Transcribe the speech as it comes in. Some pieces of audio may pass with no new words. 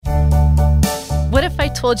What if I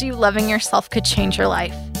told you loving yourself could change your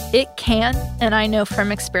life? It can, and I know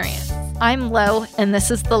from experience. I'm Lo, and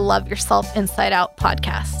this is the Love Yourself Inside Out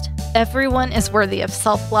podcast. Everyone is worthy of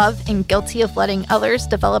self-love and guilty of letting others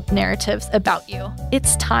develop narratives about you.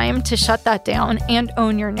 It's time to shut that down and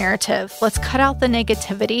own your narrative. Let's cut out the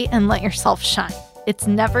negativity and let yourself shine. It's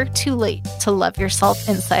never too late to love yourself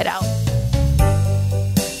inside out.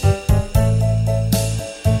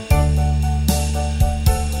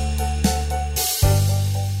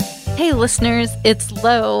 Hey listeners, it's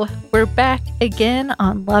Lo. We're back again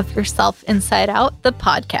on Love Yourself Inside Out, the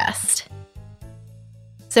podcast.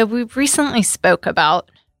 So we recently spoke about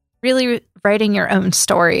really writing your own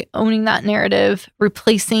story, owning that narrative,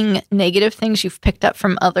 replacing negative things you've picked up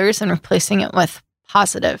from others and replacing it with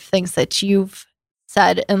positive things that you've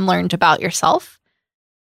said and learned about yourself.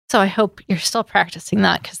 So I hope you're still practicing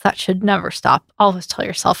that because that should never stop. Always tell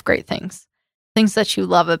yourself great things that you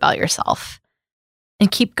love about yourself. And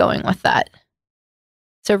keep going with that.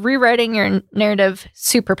 So rewriting your narrative,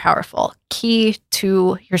 super powerful, key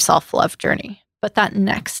to your self-love journey. But that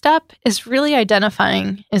next step is really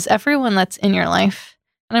identifying, is everyone that's in your life,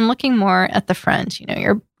 and I'm looking more at the friends,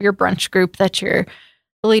 your brunch group that you're,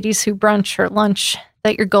 the ladies who brunch or lunch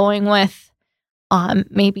that you're going with.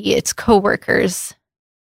 Maybe it's coworkers.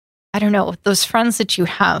 I don't know, those friends that you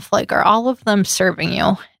have, are all of them serving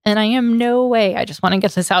you? And I am no way, I just want to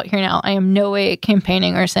get this out here now, I am no way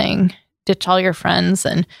campaigning or saying ditch all your friends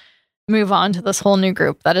and move on to this whole new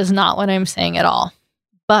group. That is not what I'm saying at all.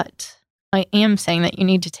 But I am saying that you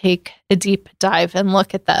need to take a deep dive and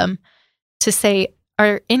look at them to say,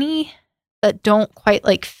 are any that don't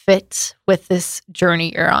quite fit with this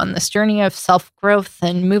journey you're on, this journey of self-growth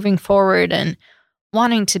and moving forward and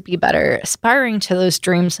wanting to be better, aspiring to those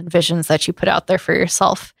dreams and visions that you put out there for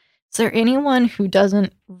yourself? Is there anyone who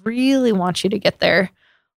doesn't really want you to get there,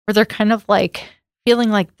 or they're kind of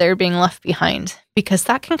feeling like they're being left behind? Because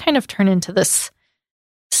that can kind of turn into this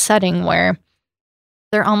setting where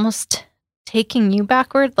they're almost taking you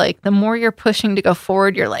backward. The more you're pushing to go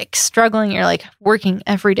forward, you're struggling, you're working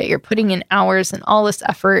every day, you're putting in hours and all this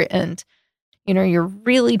effort, and you're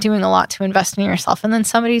really doing a lot to invest in yourself. And then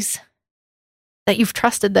somebody's that you've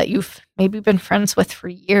trusted, that you've maybe been friends with for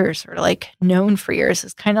years or known for years,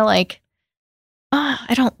 is kind of I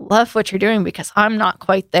don't love what you're doing because I'm not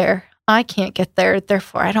quite there. I can't get there.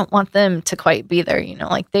 Therefore, I don't want them to quite be there.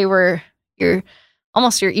 They were your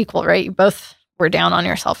equal, right? You both were down on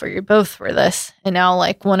yourself, or you both were this. And now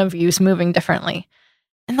one of you's moving differently.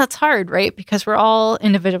 And that's hard, right? Because we're all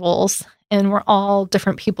individuals and we're all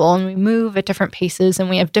different people and we move at different paces and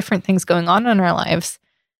we have different things going on in our lives.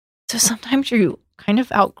 So sometimes you kind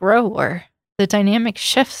of outgrow, or the dynamic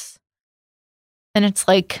shifts. And it's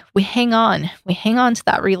we hang on to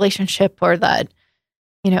that relationship, or that,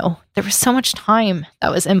 there was so much time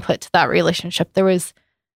that was input to that relationship. There was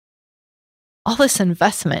all this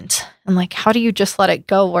investment, and how do you just let it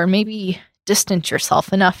go, or maybe distance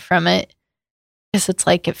yourself enough from it? Because it's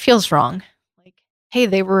it feels wrong. Hey,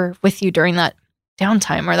 they were with you during that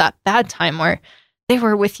downtime or that bad time, or they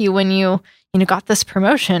were with you when you got this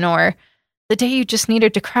promotion, or the day you just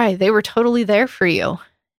needed to cry. They were totally there for you.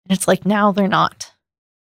 And it's now they're not.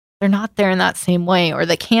 They're not there in that same way, or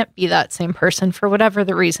they can't be that same person for whatever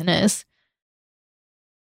the reason is.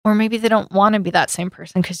 Or maybe they don't want to be that same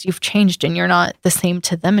person because you've changed and you're not the same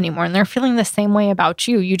to them anymore. And they're feeling the same way about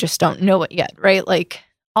you. You just don't know it yet, right?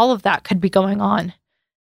 All of that could be going on.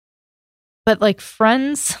 But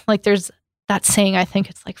friends, there's that saying, I think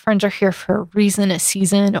it's friends are here for a reason, a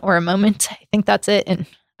season, or a moment. I think that's it. And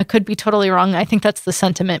I could be totally wrong. I think that's the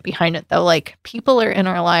sentiment behind it, though. People are in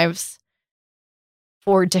our lives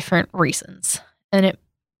for different reasons, and it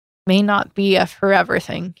may not be a forever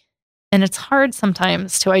thing. And it's hard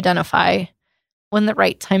sometimes to identify when the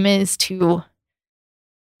right time is to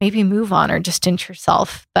maybe move on or distance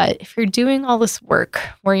yourself. But if you're doing all this work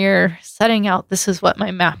where you're setting out, this is what my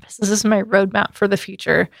map is, this is my roadmap for the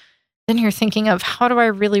future, then you're thinking of, how do I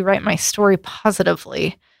really write my story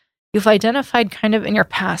positively? You've identified kind of in your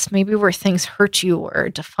past, maybe where things hurt you or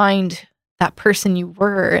defined that person you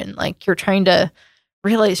were. And you're trying to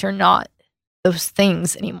realize you're not those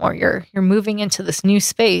things anymore. You're moving into this new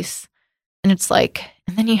space. And it's and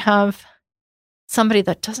then you have somebody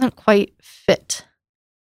that doesn't quite fit.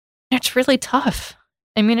 And it's really tough.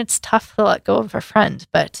 I mean, it's tough to let go of a friend,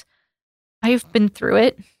 but I've been through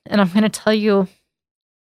it. And I'm going to tell you,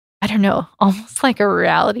 I don't know, almost like a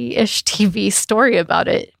reality-ish TV story about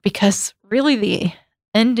it, because really the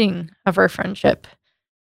ending of our friendship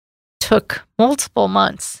took multiple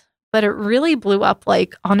months, but it really blew up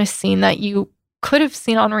on a scene that you could have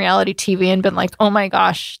seen on reality TV and been like, oh my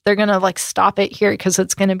gosh, they're going to like stop it here because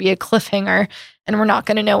it's going to be a cliffhanger and we're not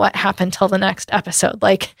going to know what happened till the next episode.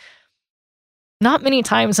 Like, not many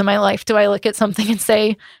times in my life do I look at something and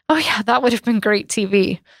say, oh yeah, that would have been great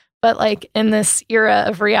TV. But like in this era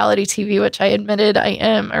of reality TV, which I admitted I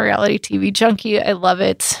am a reality TV junkie, I love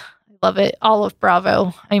it. I love it. All of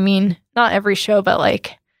Bravo. I mean, not every show, but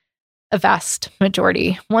like a vast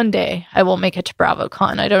majority. One day I will make it to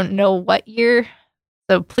BravoCon. I don't know what year.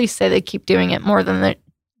 So please say they keep doing it more than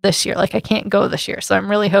this year. Like I can't go this year. So I'm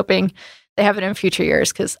really hoping they have it in future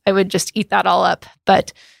years because I would just eat that all up.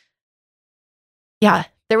 But yeah,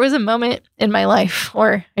 there was a moment in my life,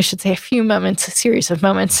 or I should say a few moments, a series of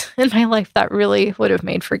moments in my life that really would have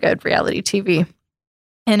made for good reality TV.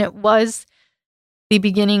 And it was the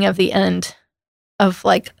beginning of the end of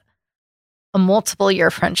like a multiple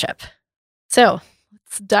year friendship. So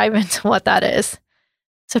let's dive into what that is.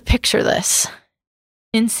 So picture this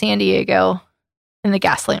in San Diego in the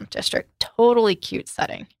Gaslamp District. Totally cute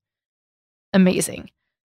setting. Amazing.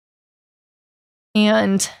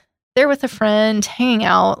 And there with a friend, hanging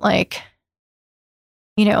out, like,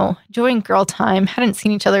 you know, enjoying girl time. Hadn't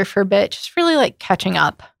seen each other for a bit, just really like catching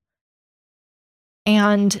up.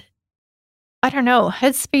 And I don't know,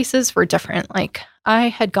 headspaces were different. Like I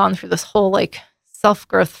had gone through this whole like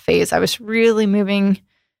self-growth phase. I was really moving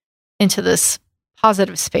into this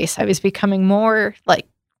positive space. I was becoming more like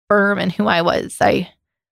firm in who I was. I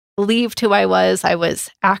believed who I was. I was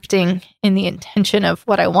acting in the intention of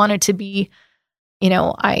what I wanted to be. You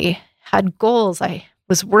know, I had goals. I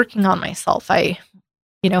was working on myself. I,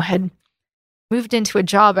 you know, had moved into a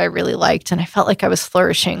job I really liked and I felt like I was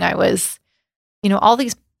flourishing. I was, you know, all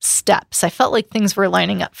these steps. I felt like things were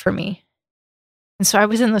lining up for me. And so I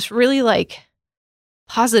was in this really like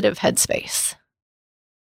positive headspace.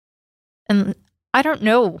 And I don't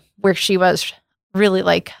know where she was really,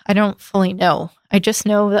 like, I don't fully know. I just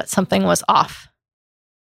know that something was off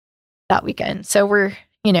that weekend. So we're,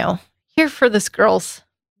 you know, here for this girls'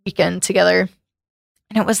 weekend together.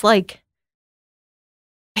 And it was like,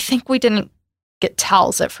 I think we didn't get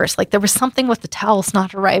towels at first. Like there was something with the towels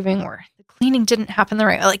not arriving or the cleaning didn't happen the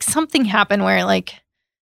right way. Like something happened where like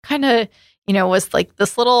kind of, you know, was like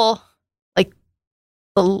this little, like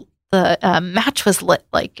the match was lit.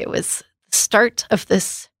 Like it was the start of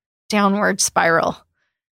this downward spiral.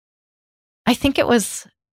 I think it was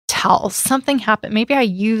towels. Something happened. Maybe I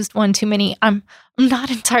used one too many. I'm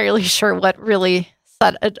not entirely sure what really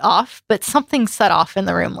set it off, but something set off in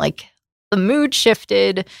the room. Like the mood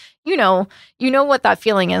shifted. You know what that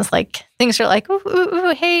feeling is. Like things are like, ooh, ooh,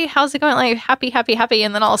 ooh, hey, how's it going? Like happy, happy, happy.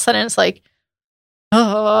 And then all of a sudden it's like,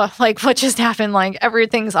 oh, like what just happened? Like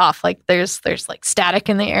everything's off. Like there's like static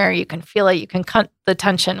in the air. You can feel it. You can cut the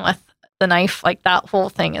tension with the knife. Like that whole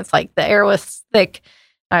thing. It's like the air was thick.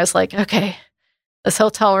 I was like, okay, this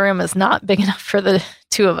hotel room is not big enough for the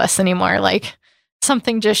two of us anymore. Like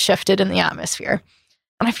something just shifted in the atmosphere.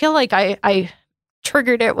 And I feel like I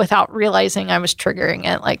triggered it without realizing I was triggering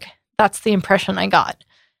it. Like that's the impression I got.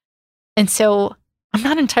 And so I'm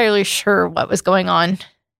not entirely sure what was going on,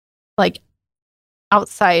 like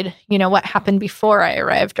outside, you know, what happened before I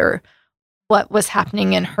arrived or what was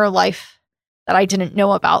happening in her life that I didn't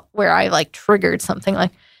know about, where I like triggered something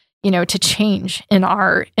like, you know, to change in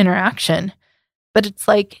our interaction. But it's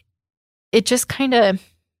like, it just kind of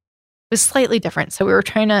was slightly different. So we were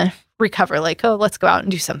trying to recover, like, oh, let's go out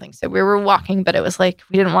and do something. So we were walking, but it was like,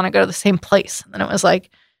 we didn't want to go to the same place. And then it was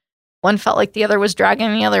like, one felt like the other was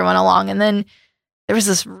dragging the other one along. And then there was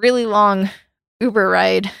this really long Uber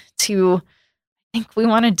ride to, I think we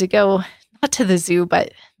wanted to go, not to the zoo,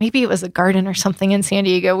 but maybe it was a garden or something in San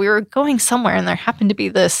Diego. We were going somewhere and there happened to be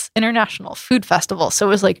this international food festival. So it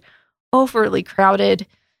was like overly crowded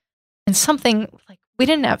and something like we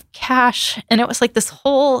didn't have cash. And it was like this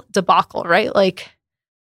whole debacle, right? Like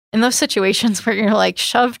in those situations where you're like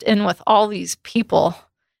shoved in with all these people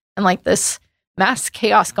and like this mass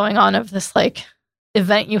chaos going on of this like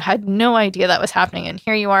event you had no idea that was happening. And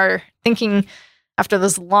here you are thinking after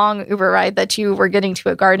this long Uber ride that you were getting to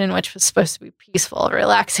a garden, which was supposed to be peaceful,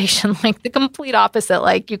 relaxation, like the complete opposite.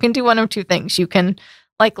 Like you can do one of two things. You can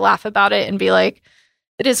like laugh about it and be like,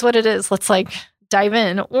 it is what it is. Let's like dive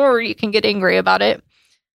in. Or you can get angry about it.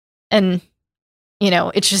 And, you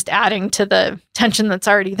know, it's just adding to the tension that's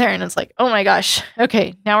already there. And it's like, oh my gosh,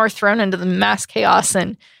 okay, now we're thrown into the mass chaos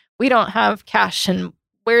and we don't have cash and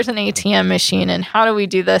where's an ATM machine and how do we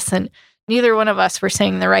do this? And neither one of us were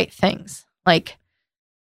saying the right things. Like,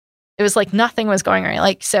 it was like nothing was going right.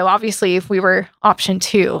 Like, so obviously if we were option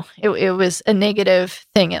two, it was a negative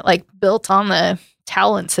thing. It like built on the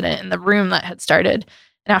towel incident in the room that had started.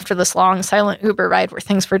 And after this long, silent Uber ride where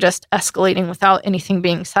things were just escalating without anything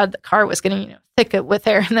being said, the car was getting, thick with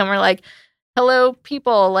air. And then we're like, hello,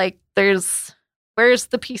 people, like, where's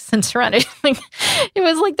the peace and serenity? Like, it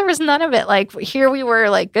was like there was none of it. Like, here we were,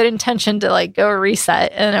 like, good intention to, like, go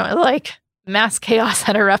reset. And it was like mass chaos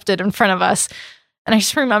had erupted in front of us. And I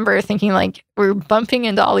just remember thinking, like, we're bumping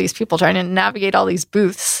into all these people trying to navigate all these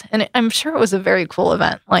booths. And I'm sure it was a very cool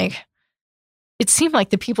event. Like, it seemed like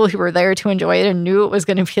the people who were there to enjoy it and knew it was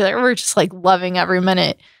going to be there were just, like, loving every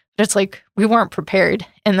minute. But it's like we weren't prepared.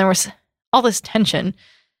 And there was all this tension.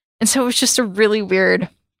 And so it was just a really weird,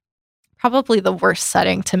 probably the worst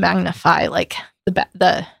setting to magnify, like,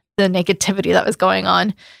 the negativity that was going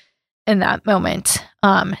on in that moment.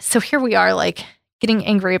 So here we are, like, getting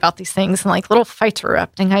angry about these things and, like, little fights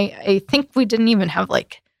erupting. I think we didn't even have,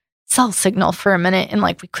 like, cell signal for a minute, and,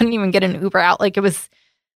 like, we couldn't even get an Uber out. Like, it was,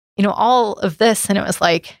 all of this, and it was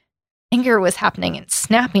like anger was happening and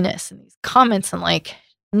snappiness and these comments and, like,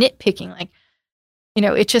 nitpicking. Like,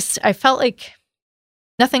 it just, I felt like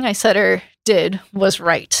nothing I said or did was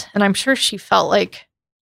right. And I'm sure she felt like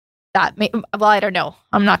that. Well, I don't know.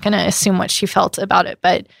 I'm not going to assume what she felt about it,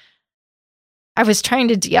 but I was trying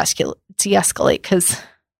to de-escalate because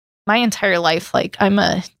my entire life, like, I'm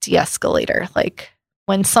a de-escalator. Like,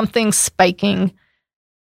 when something's spiking,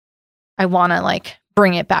 I want to, like,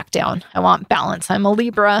 bring it back down. I want balance. I'm a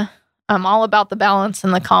Libra. I'm all about the balance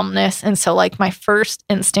and the calmness. And so, like, my first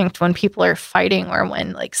instinct when people are fighting or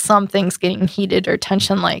when, like, something's getting heated or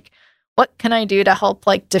tension, like, what can I do to help,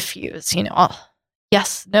 like, diffuse?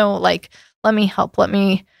 Yes, no, like, let me help, let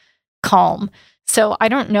me calm. So I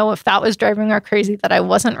don't know if that was driving her crazy that I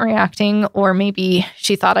wasn't reacting, or maybe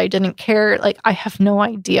she thought I didn't care. Like, I have no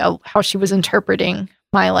idea how she was interpreting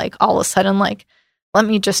my, like, all of a sudden, like, let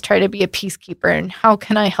me just try to be a peacekeeper and how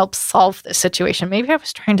can I help solve this situation? Maybe I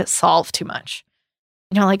was trying to solve too much.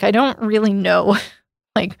 Like, I don't really know,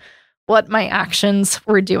 like, what my actions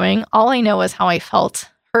were doing. All I know is how I felt.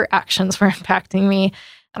 Her actions were impacting me.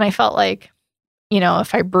 And I felt like,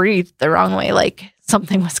 if I breathed the wrong way, like,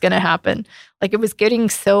 something was going to happen. Like, it was getting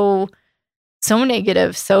so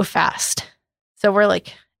negative so fast. So we're,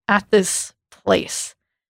 like, at this place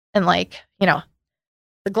and, like,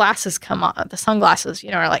 the glasses come on, the sunglasses,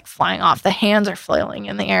 are, like, flying off. The hands are flailing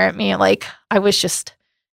in the air at me. Like, I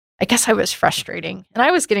guess I was frustrating. And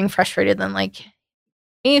I was getting frustrated then, like,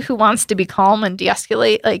 me who wants to be calm and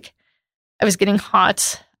de-escalate, like, I was getting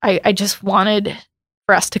hot. I just wanted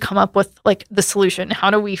for us to come up with, like, the solution.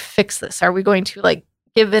 How do we fix this? Are we going to, like,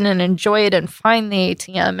 give in and enjoy it and find the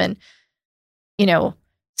ATM and,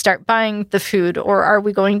 start buying the food? Or are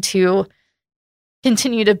we going to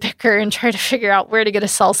continue to bicker and try to figure out where to get a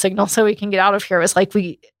cell signal so we can get out of here? It was like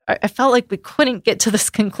I felt like we couldn't get to this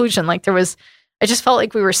conclusion. Like, I just felt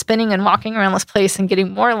like we were spinning and walking around this place and getting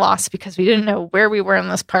more lost because we didn't know where we were in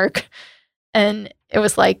this park. And it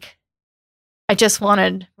was like, I just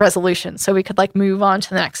wanted resolution so we could, like, move on to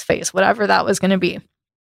the next phase, whatever that was going to be.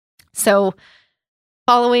 So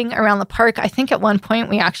following around the park, I think at one point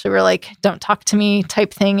we actually were like, don't talk to me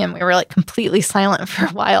type thing. And we were, like, completely silent for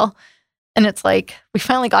a while. And it's like, we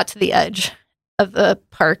finally got to the edge of the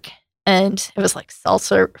park and it was like cell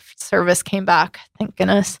service came back. Thank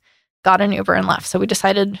goodness. Got an Uber and left. So we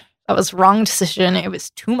decided that was wrong decision. It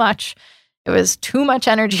was too much. It was too much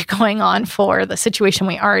energy going on for the situation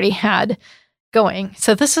we already had going.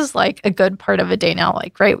 So this is, like, a good part of a day now.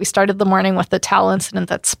 Like, right, we started the morning with the towel incident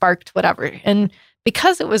that sparked whatever. And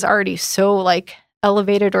because it was already so, like,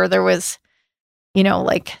 elevated, or there was,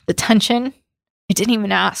 like, the tension, I didn't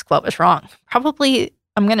even ask what was wrong. Probably,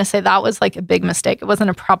 I'm going to say that was, like, a big mistake. It wasn't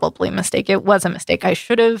a probably mistake. It was a mistake. I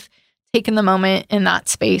should have taken the moment in that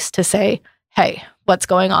space to say, hey, what's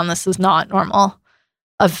going on? This is not normal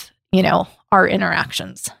of, our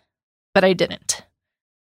interactions. But I didn't.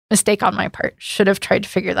 Mistake on my part. Should have tried to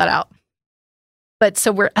figure that out. But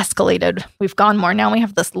so we're escalated. We've gone more. Now we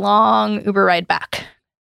have this long Uber ride back.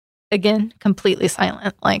 Again, completely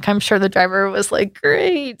silent. Like, I'm sure the driver was like,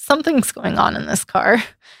 great, something's going on in this car.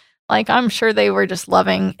 Like, I'm sure they were just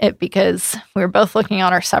loving it because we were both looking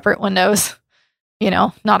out our separate windows,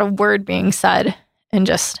 not a word being said. And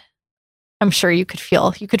just, I'm sure you could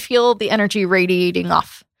feel the energy radiating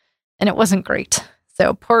off. And it wasn't great.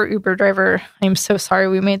 So poor Uber driver, I'm so sorry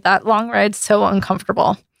we made that long ride so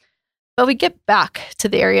uncomfortable. But we get back to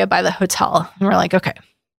the area by the hotel and we're like, okay,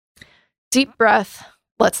 deep breath.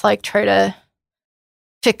 Let's, like, try to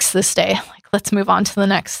fix this day. Like, let's move on to the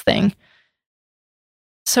next thing.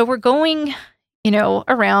 So we're going,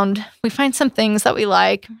 around. We find some things that we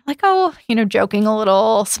like, oh, joking a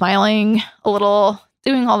little, smiling a little,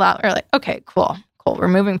 doing all that. We're like, okay, cool. We're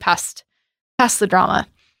moving past past the drama.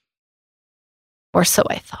 Or so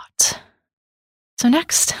I thought. So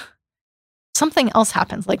next, something else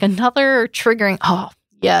happens, like another triggering. Oh,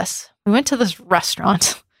 yes. We went to this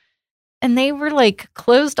restaurant and they were like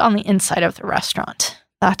closed on the inside of the restaurant.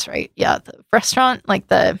 That's right. Yeah. The restaurant, like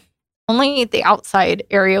only the outside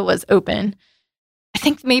area was open. I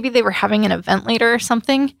think maybe they were having an event later or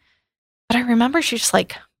something. But I remember she just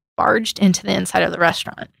like barged into the inside of the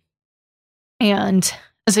restaurant. And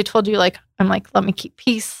as I told you, like, I'm like, let me keep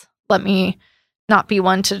peace. Let me not be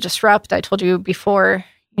one to disrupt. I told you before,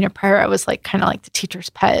 prior, I was like kind of like the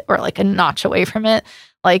teacher's pet or like a notch away from it.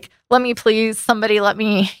 Like, let me please, somebody let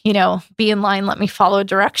me, be in line, let me follow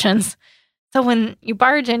directions. So when you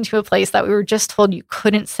barge into a place that we were just told you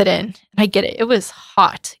couldn't sit in, and I get it, it was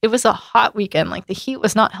hot. It was a hot weekend. Like the heat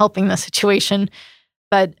was not helping the situation,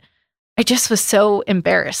 but I just was so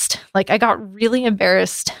embarrassed. Like I got really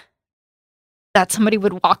embarrassed that somebody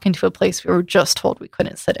would walk into a place we were just told we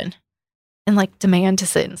couldn't sit in and like demand to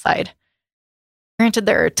sit inside. Granted,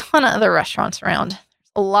 there are a ton of other restaurants around.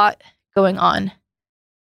 There's a lot going on.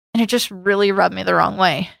 And it just really rubbed me the wrong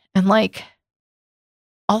way. And like,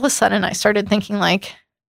 all of a sudden I started thinking like,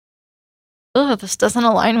 oh, this doesn't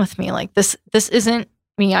align with me. Like this isn't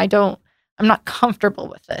me. I'm not comfortable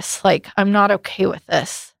with this. Like, I'm not okay with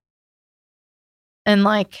this. And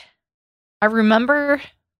like, I remember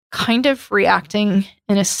kind of reacting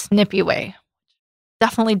in a snippy way.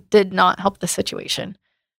 Definitely did not help the situation.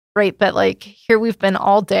 Right. But like here we've been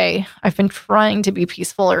all day. I've been trying to be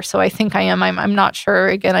peaceful, or so I think I am. I'm not sure.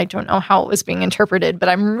 Again, I don't know how it was being interpreted, but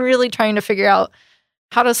I'm really trying to figure out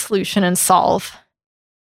how to solution and solve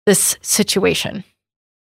this situation.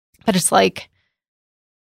 But it's like,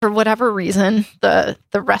 for whatever reason, the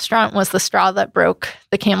restaurant was the straw that broke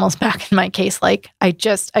the camel's back in my case. Like I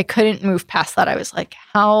couldn't move past that. I was like,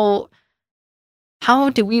 how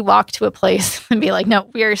do we walk to a place and be like, no,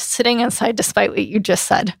 we are sitting inside despite what you just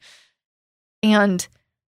said? And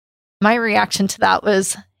my reaction to that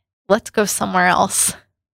was, let's go somewhere else.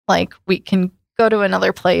 Like we can go to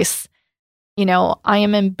another place. I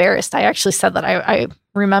am embarrassed. I actually said that. I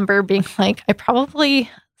remember being like, I probably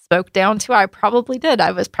spoke down to, I probably did.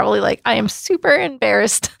 I was probably like, I am super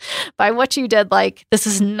embarrassed by what you did. Like, this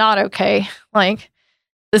is not okay. Like,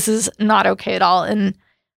 this is not okay at all. And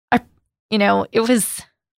it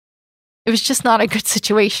was just not a good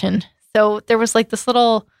situation. So there was like this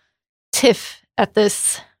little tiff at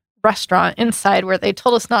this restaurant inside where they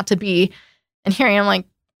told us not to be. And here I am like,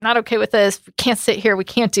 not okay with this. We can't sit here. We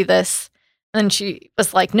can't do this. And then she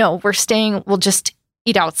was like, no, we're staying. We'll just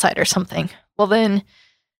eat outside or something. Well, then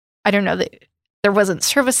I don't know that there wasn't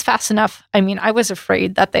service fast enough. I mean, I was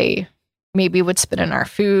afraid that they maybe would spit in our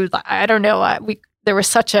food. I don't know. There was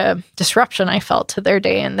such a disruption I felt to their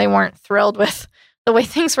day, and they weren't thrilled with the way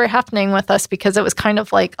things were happening with us because it was kind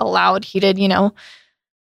of like a loud, heated,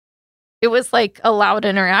 it was like a loud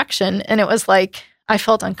interaction. And it was like, I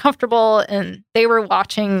felt uncomfortable and they were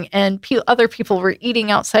watching and other people were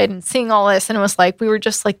eating outside and seeing all this. And it was like, we were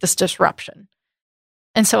just like this disruption.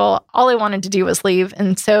 And so all I wanted to do was leave.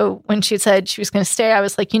 And so when she said she was going to stay, I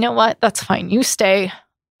was like, you know what? That's fine. You stay.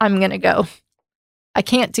 I'm going to go. I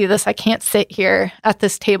can't do this. I can't sit here at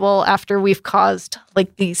this table after we've caused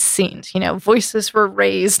like these scenes. Voices were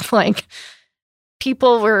raised. Like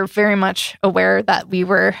people were very much aware that we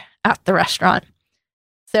were at the restaurant.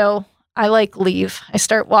 So I like leave. I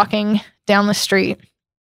start walking down the street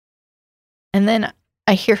and then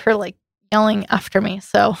I hear her like yelling after me.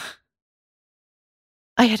 So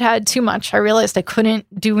I had too much. I realized I couldn't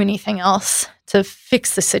do anything else to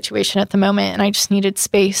fix the situation at the moment, and I just needed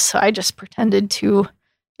space. So I just pretended to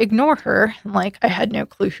ignore her, like I had no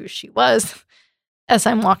clue who she was as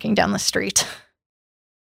I'm walking down the street.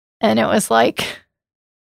 And it was like,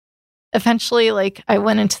 eventually, like I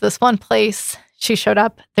went into this one place. She showed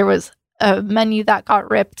up. There was a menu that got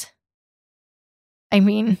ripped. I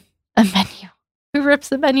mean, a menu. Who rips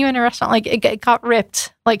the menu in a restaurant? Like it got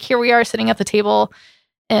ripped. Like here we are sitting at the table.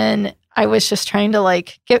 And I was just trying to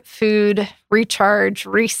like get food, recharge,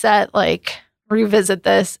 reset, like revisit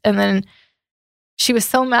this. And then she was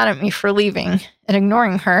so mad at me for leaving and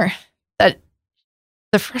ignoring her that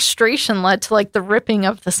the frustration led to like the ripping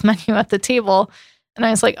of this menu at the table. And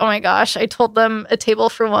I was like, oh my gosh, I told them a table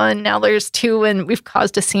for one. Now there's two and we've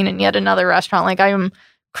caused a scene in yet another restaurant. Like I am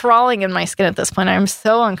crawling in my skin at this point. I'm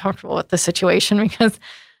so uncomfortable with the situation because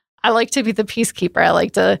I like to be the peacekeeper. I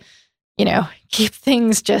like to, keep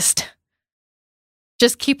things just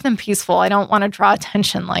keep them peaceful. I don't want to draw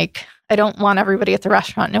attention. Like I don't want everybody at the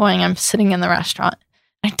restaurant knowing I'm sitting in the restaurant.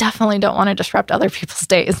 I definitely don't want to disrupt other people's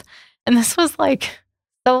days. And this was like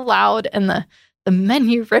so loud and the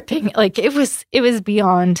menu ripping, like it was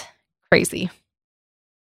beyond crazy.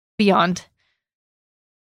 Beyond.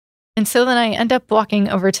 And so then I end up walking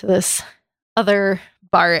over to this other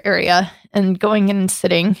bar area and going in and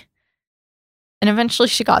sitting. And eventually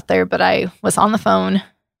she got there, but I was on the phone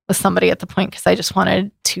with somebody at the point because I just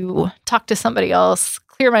wanted to talk to somebody else,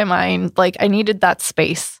 clear my mind. Like I needed that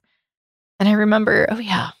space. And I remember, oh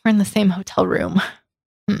yeah, we're in the same hotel room.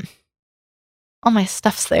 All my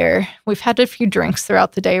stuff's there. We've had a few drinks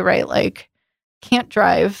throughout the day, right? Like can't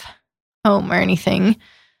drive home or anything.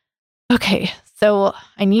 Okay, so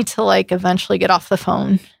I need to like eventually get off the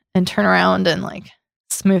phone and turn around and like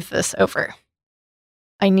smooth this over.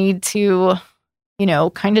 I need to,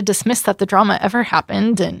 kind of dismiss that the drama ever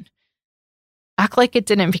happened and act like it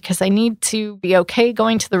didn't because I need to be okay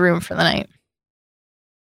going to the room for the night.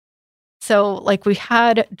 So like we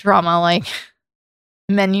had drama, like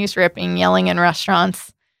menus ripping, yelling in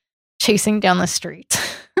restaurants, chasing down the street.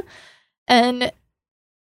 And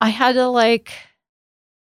I had to like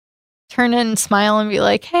turn and smile and be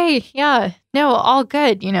like, hey, yeah, no, all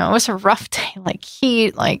good. It was a rough day, like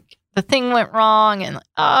heat, like the thing went wrong and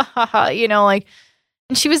like,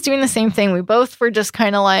 and she was doing the same thing. We both were just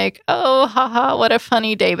kind of like, oh, haha, what a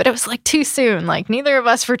funny day. But it was like too soon. Like neither of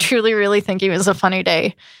us were truly really thinking it was a funny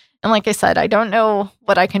day. And like I said, I don't know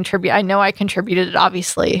what I contribute. I know I contributed,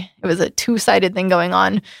 obviously. It was a two-sided thing going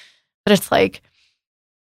on. But it's like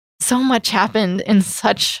so much happened in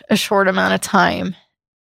such a short amount of time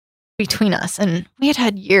between us. And we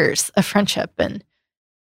had years of friendship. And,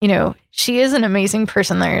 she is an amazing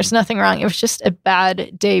person. There's nothing wrong. It was just a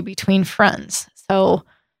bad day between friends. So it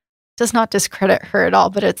does not discredit her at all.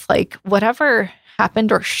 But it's like whatever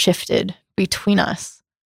happened or shifted between us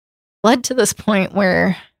led to this point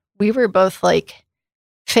where we were both like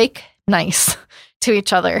fake nice to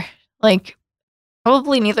each other. Like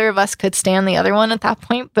probably neither of us could stand the other one at that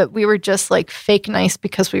point, but we were just like fake nice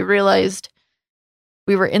because we realized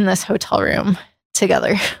we were in this hotel room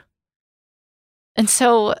together. And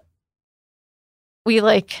so we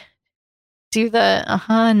like do the,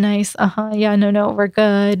 nice, yeah, no, we're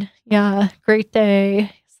good. Yeah, great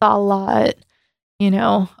day. Saw a lot,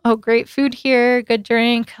 oh, great food here, good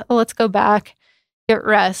drink. Oh, let's go back. Get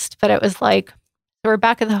rest. But it was like, so we're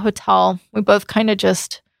back at the hotel. We both kind of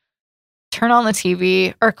just turn on the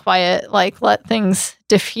TV or quiet, like let things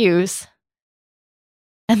diffuse.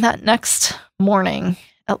 And that next morning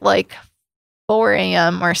at like 4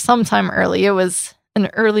 a.m. or sometime early, it was an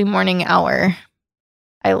early morning hour,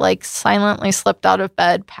 I like silently slipped out of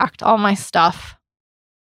bed, packed all my stuff,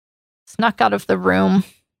 snuck out of the room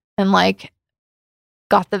and like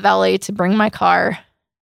got the valet to bring my car.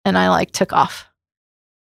 And I like took off.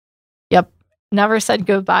 Yep. Never said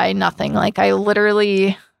goodbye, nothing. Like I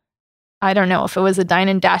literally, I don't know if it was a dine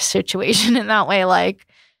and dash situation in that way. Like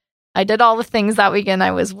I did all the things that weekend.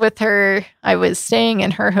 I was with her. I was staying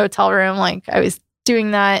in her hotel room. Like I was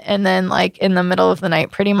doing that. And then like in the middle of the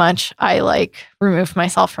night, pretty much, I like removed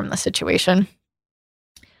myself from the situation.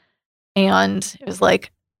 And it was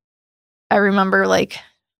like, I remember like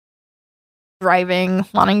driving,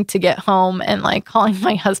 wanting to get home and like calling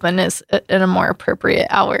my husband is at a more appropriate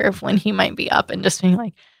hour of when he might be up and just being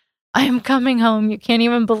like, I am coming home. You can't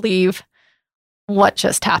even believe what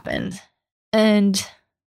just happened. And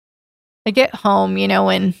I get home,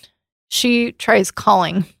 and she tries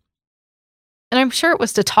calling. And I'm sure it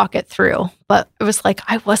was to talk it through, but it was like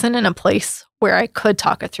I wasn't in a place where I could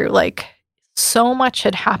talk it through. Like so much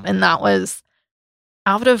had happened that was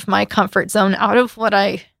out of my comfort zone, out of what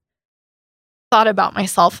I thought about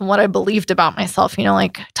myself and what I believed about myself,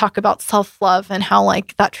 like talk about self-love and how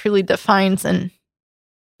like that truly defines and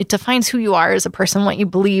it defines who you are as a person, what you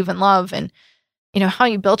believe and love and, how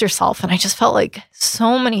you build yourself. And I just felt like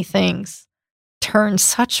so many things turned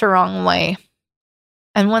such a wrong way.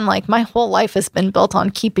 And when like my whole life has been built on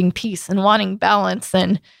keeping peace and wanting balance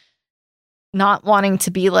and not wanting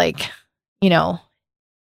to be like, the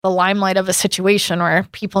limelight of a situation where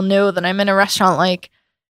people know that I'm in a restaurant, like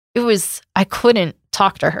I couldn't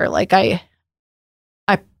talk to her. Like I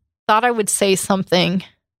thought I would say something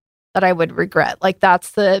that I would regret. Like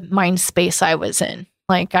that's the mind space I was in.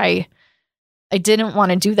 Like I didn't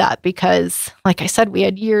want to do that because, like I said, we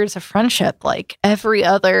had years of friendship. Like every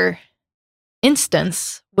other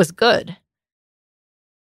instance was good.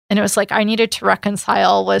 And it was like I needed to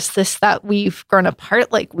reconcile, was this that we've grown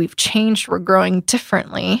apart, like we've changed, we're growing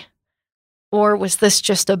differently? Or was this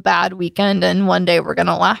just a bad weekend and one day we're going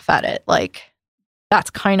to laugh at it? Like that's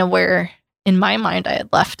kind of where, in my mind, I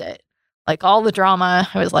had left it. Like all the drama,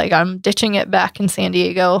 I was like, I'm ditching it back in San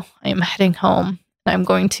Diego. I'm heading home and I'm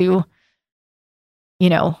going to,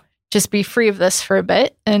 just be free of this for a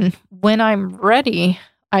bit. And when I'm ready,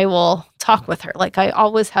 I will talk with her. Like I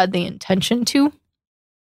always had the intention to.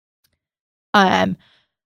 But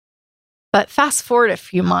fast forward a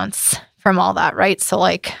few months from all that, right? So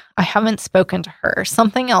like I haven't spoken to her.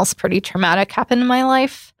 Something else pretty traumatic happened in my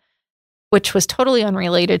life, which was totally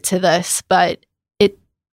unrelated to this, but it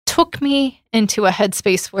took me into a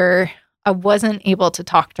headspace where I wasn't able to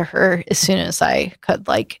talk to her as soon as I could.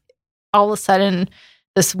 Like all of a sudden,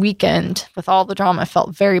 this weekend with all the drama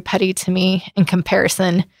felt very petty to me in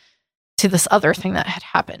comparison to this other thing that had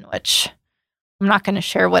happened, which I'm not going to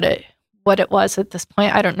share what it was at this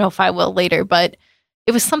point. I don't know if I will later, but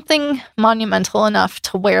it was something monumental enough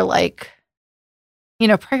to where like,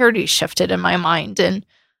 priorities shifted in my mind. And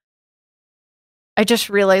I just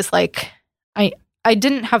realized like I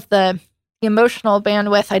didn't have the emotional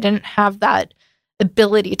bandwidth. I didn't have that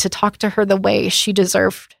ability to talk to her the way she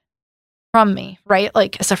deserved from me, right?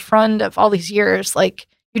 Like as a friend of all these years, like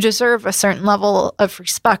you deserve a certain level of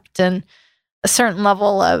respect and a certain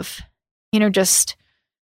level of, just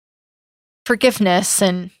forgiveness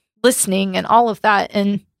and listening and all of that.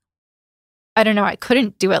 And I don't know, I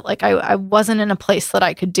couldn't do it. Like I wasn't in a place that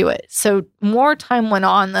I could do it. So more time went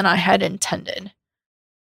on than I had intended.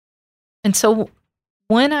 And so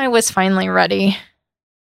when I was finally ready,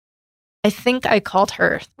 I think I called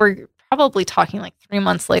her. We're probably talking like 3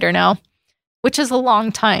 months later now, which is a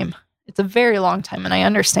long time. It's a very long time, and I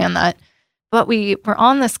understand that. But we were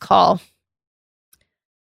on this call,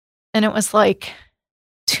 and it was like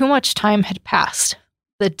too much time had passed.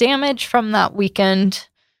 The damage from that weekend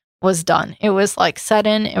was done. It was like set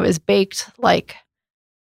in, it was baked. Like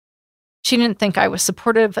she didn't think I was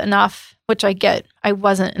supportive enough, which I get. I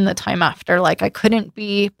wasn't in the time after. Like I couldn't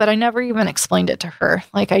be, but I never even explained it to her.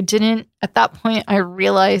 Like I didn't, at that point, I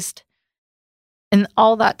realized in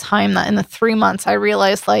all that time, that in the 3 months, I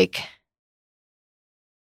realized like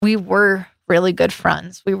we were really good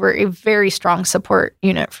friends. We were a very strong support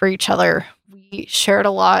unit for each other. We shared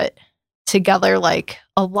a lot together, like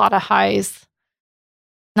a lot of highs,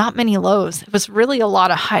 not many lows. It was really a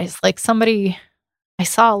lot of highs. Like I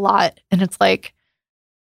saw a lot, and it's like,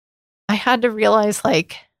 I had to realize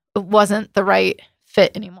like it wasn't the right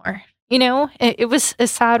fit anymore. It was a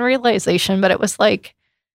sad realization, but it was like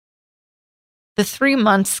the 3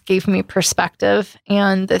 months gave me perspective,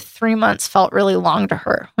 and the 3 months felt really long to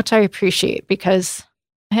her, which I appreciate because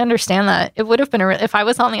I understand that it would have been, if I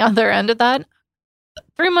was on the other end of that,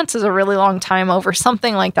 3 months is a really long time over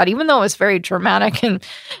something like that, even though it was very dramatic and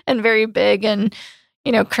very big and,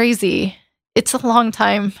 crazy. It's a long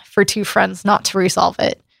time for two friends not to resolve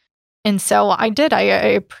it. And so I did. I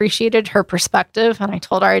appreciated her perspective, and I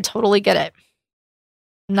told her I totally get it.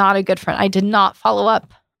 Not a good friend. I did not follow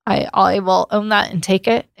up. I will own that and take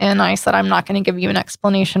it. And I said, I'm not going to give you an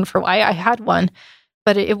explanation for why. I had one,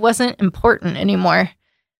 but it wasn't important anymore.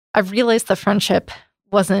 I realized the friendship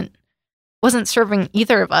wasn't serving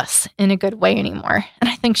either of us in a good way anymore. And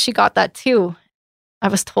I think she got that too. I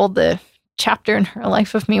was told the chapter in her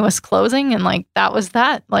life of me was closing, and like that was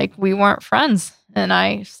that. Like we weren't friends. And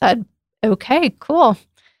I said, okay, cool.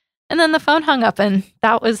 And then the phone hung up, and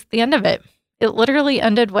that was the end of it. It literally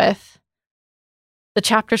ended with the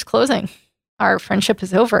chapter's closing. Our friendship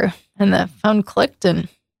is over. And the phone clicked, and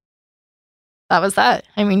that was that.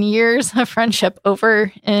 I mean, years of friendship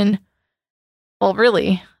over in, well,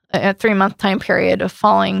 really a 3-month time period of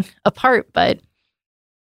falling apart, but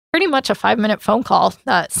pretty much a 5-minute phone call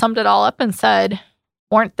that summed it all up and said,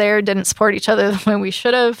 weren't there, didn't support each other the way we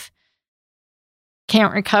should have,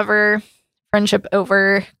 can't recover, friendship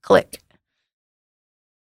over, click.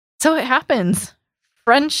 So it happens.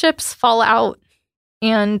 Friendships fall out,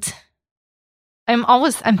 and I'm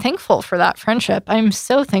thankful for that friendship. I'm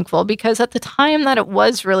so thankful because at the time that it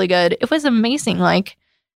was really good, it was amazing. Like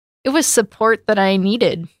it was support that I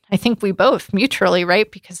needed. I think we both mutually,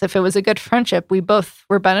 right? Because if it was a good friendship, we both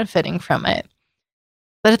were benefiting from it.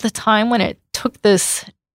 But at the time when it took this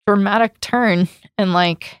dramatic turn and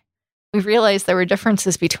like we realized there were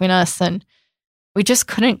differences between us and we just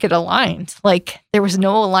couldn't get aligned. Like there was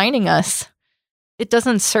no aligning us. It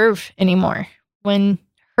doesn't serve anymore. When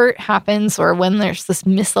hurt happens or when there's this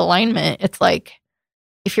misalignment, it's like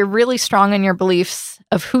if you're really strong in your beliefs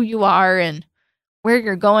of who you are and where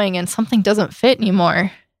you're going and something doesn't fit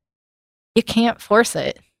anymore, you can't force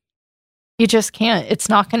it. You just can't. It's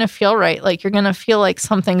not going to feel right. Like you're going to feel like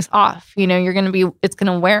something's off. It's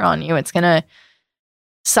going to wear on you. It's going to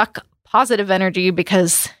suck positive energy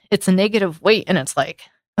because it's a negative weight. And it's like,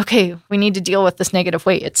 okay, we need to deal with this negative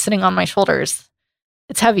weight. It's sitting on my shoulders.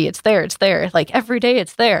 it's heavy. It's there. It's there. Like every day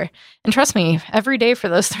it's there. And trust me, every day for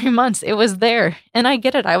those 3 months, it was there. And I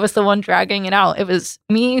get it. I was the one dragging it out. It was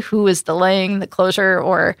me who was delaying the closure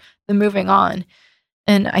or the moving on.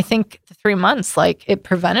 And I think the 3 months, like it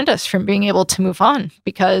prevented us from being able to move on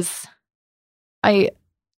because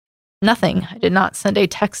nothing. I did not send a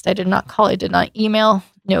text. I did not call. I did not email.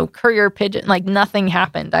 No courier pigeon. Like nothing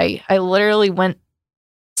happened. I literally went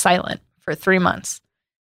silent for 3 months,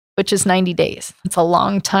 which is 90 days. It's a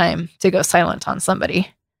long time to go silent on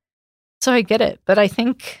somebody. So I get it. But I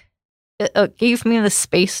think it gave me the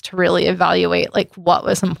space to really evaluate like what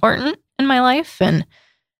was important in my life and,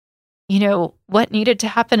 you know, what needed to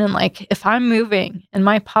happen. And like, if I'm moving in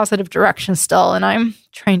my positive direction still, and I'm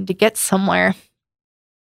trying to get somewhere,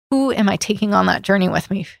 who am I taking on that journey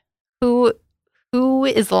with me? Who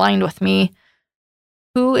is aligned with me?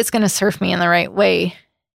 Who is going to serve me in the right way?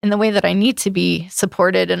 In the way that I need to be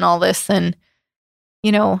supported in all this. And,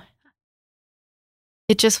 you know,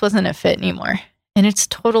 it just wasn't a fit anymore. And it's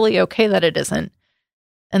totally okay that it isn't.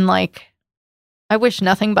 And like, I wish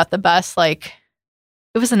nothing but the best. Like,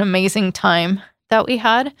 it was an amazing time that we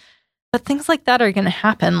had, but things like that are going to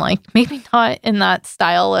happen. Like, maybe not in that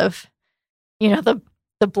style of, you know, the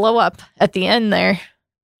blow up at the end there.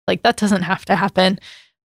 Like, that doesn't have to happen.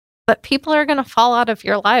 But people are going to fall out of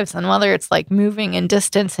your lives. And whether it's like moving in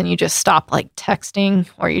distance and you just stop like texting,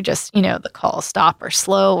 or you just, you know, the calls stop or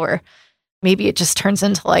slow, or maybe it just turns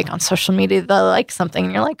into like on social media, they like something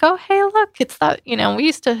and you're like, oh, hey, look, it's that, you know, we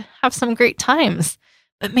used to have some great times.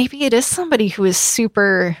 But maybe it is somebody who is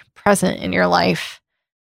super present in your life.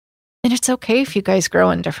 And it's okay if you guys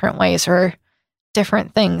grow in different ways or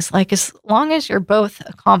different things. Like, as long as you're both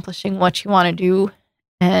accomplishing what you want to do,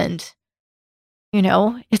 and you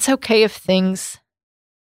know, it's okay if things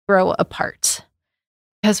grow apart,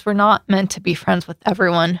 because we're not meant to be friends with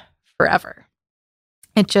everyone forever.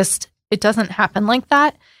 It doesn't happen like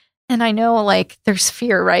that. And I know like there's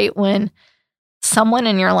fear, right? When someone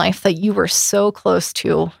in your life that you were so close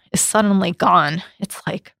to is suddenly gone. It's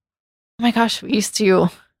like, oh my gosh, we used to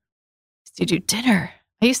do dinner.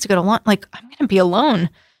 I used to go to lunch. Like, I'm going to be alone.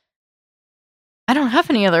 I don't have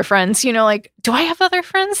any other friends, you know, like, do I have other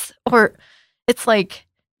friends? Or it's like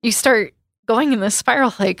you start going in this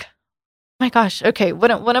spiral, like, oh my gosh, okay,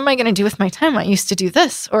 what am I going to do with my time? I used to do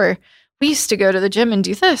this, or we used to go to the gym and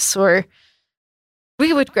do this, or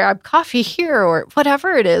we would grab coffee here, or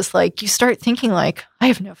whatever it is. Like, you start thinking like, I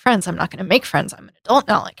have no friends. I'm not going to make friends. I'm an adult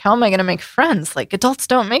now. Like, how am I going to make friends? Like, adults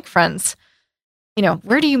don't make friends. You know,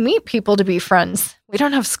 where do you meet people to be friends? We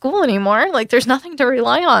don't have school anymore. Like, there's nothing to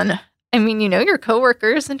rely on. I mean, you know, your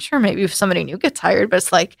coworkers, and sure, maybe if somebody new gets hired, but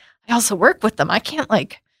it's like, I also work with them. I can't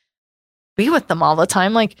like be with them all the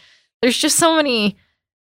time. Like, there's just so many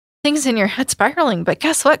things in your head spiraling. But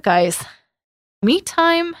guess what, guys? Me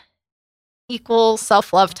time equals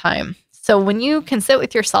self-love time. So when you can sit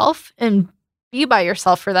with yourself and be by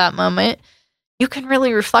yourself for that moment, you can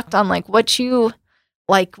really reflect on like what you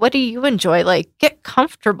like, what do you enjoy? Like, get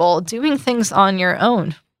comfortable doing things on your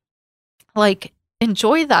own. Like,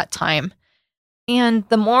 enjoy that time. And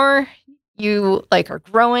the more you like are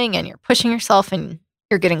growing and you're pushing yourself and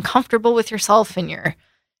you're getting comfortable with yourself and you're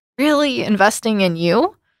really investing in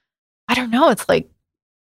you, I don't know, it's like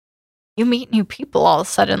you meet new people all of a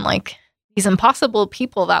sudden, like these impossible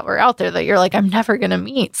people that were out there that you're like, I'm never going to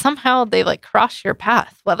meet. Somehow they like cross your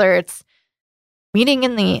path, whether it's meeting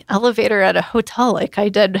in the elevator at a hotel like I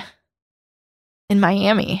did in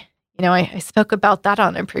Miami. You know, I spoke about that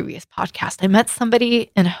on a previous podcast. I met somebody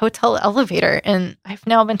in a hotel elevator and I've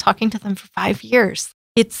now been talking to them for 5 years.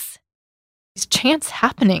 It's these chance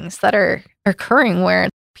happenings that are occurring where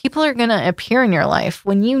people are going to appear in your life.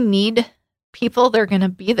 When you need people, they're going to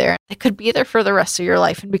be there. They could be there for the rest of your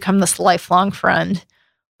life and become this lifelong friend,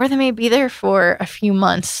 or they may be there for a few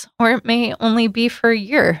months, or it may only be for a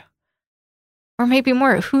year, or maybe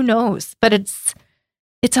more. Who knows? But it's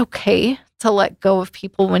okay to let go of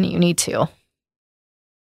people when you need to.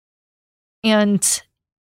 And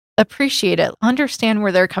appreciate it. Understand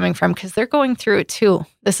where they're coming from, because they're going through it too.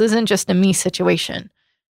 This isn't just a me situation.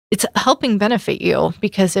 It's helping benefit you,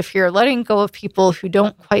 because if you're letting go of people who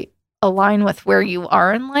don't quite align with where you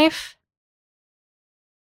are in life,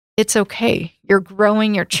 it's okay. You're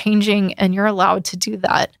growing, you're changing, and you're allowed to do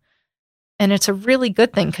that. And it's a really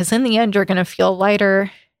good thing, because in the end, you're going to feel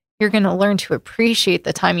lighter. You're going to learn to appreciate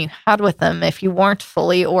the time you had with them if you weren't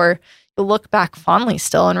fully, or you'll look back fondly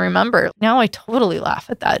still and remember. Now I totally laugh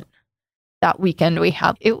at that weekend we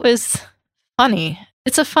had. It was funny.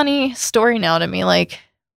 It's a funny story now to me. Like,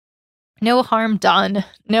 no harm done,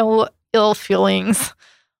 no ill feelings,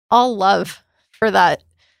 all love for that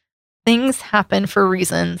things happen for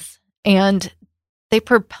reasons, and they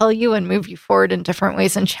propel you and move you forward in different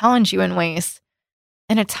ways and challenge you in ways.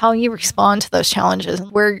 And it's how you respond to those challenges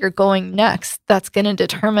and where you're going next that's going to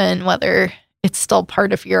determine whether it's still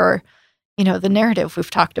part of your, the narrative we've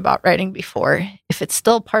talked about writing before, if it's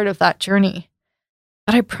still part of that journey.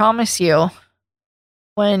 But I promise you,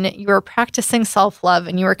 when you're practicing self-love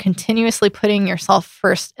and you are continuously putting yourself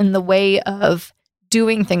first in the way of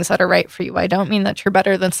doing things that are right for you, I don't mean that you're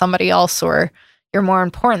better than somebody else or you're more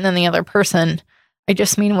important than the other person. I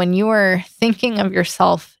just mean when you are thinking of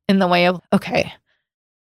yourself in the way of, okay,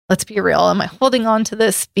 let's be real. Am I holding on to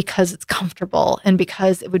this because it's comfortable and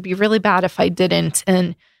because it would be really bad if I didn't?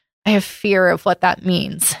 And I have fear of what that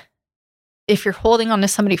means. If you're holding on to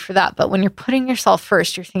somebody for that, but when you're putting yourself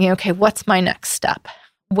first, you're thinking, okay, what's my next step?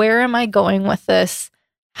 Where am I going with this?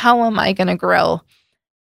 How am I going to grow?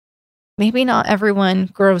 Maybe not everyone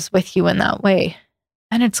grows with you in that way.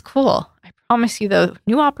 And it's cool. I promise you, though,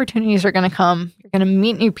 new opportunities are going to come. You're going to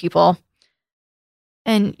meet new people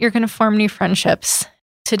and you're going to form new friendships.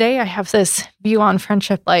 Today, I have this view on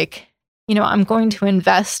friendship like, I'm going to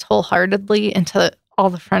invest wholeheartedly into all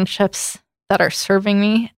the friendships that are serving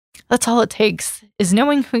me. That's all it takes, is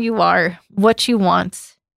knowing who you are, what you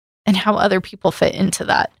want, and how other people fit into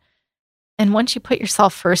that. And once you put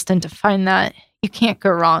yourself first and define that, you can't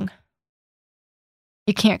go wrong.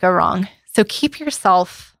 You can't go wrong. So keep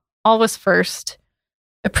yourself always first.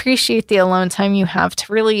 Appreciate the alone time you have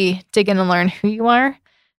to really dig in and learn who you are.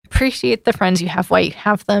 Appreciate the friends you have while you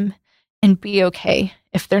have them, and be okay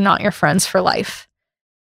if they're not your friends for life.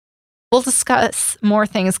 We'll discuss more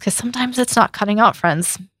things because sometimes it's not cutting out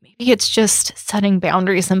friends. Maybe it's just setting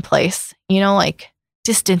boundaries in place, like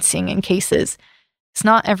distancing in cases. It's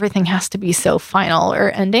not everything has to be so final or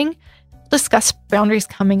ending. We'll discuss boundaries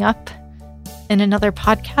coming up in another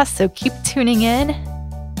podcast, so keep tuning in.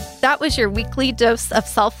 That was your weekly dose of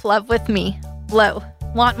self-love with me, Lo.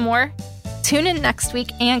 Want more? Tune in next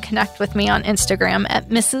week and connect with me on Instagram at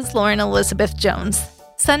Mrs. Lauren Elizabeth Jones.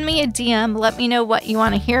 Send me a DM, let me know what you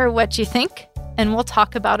want to hear, what you think, and we'll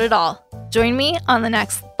talk about it all. Join me on the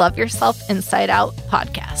next Love Yourself Inside Out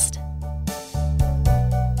podcast.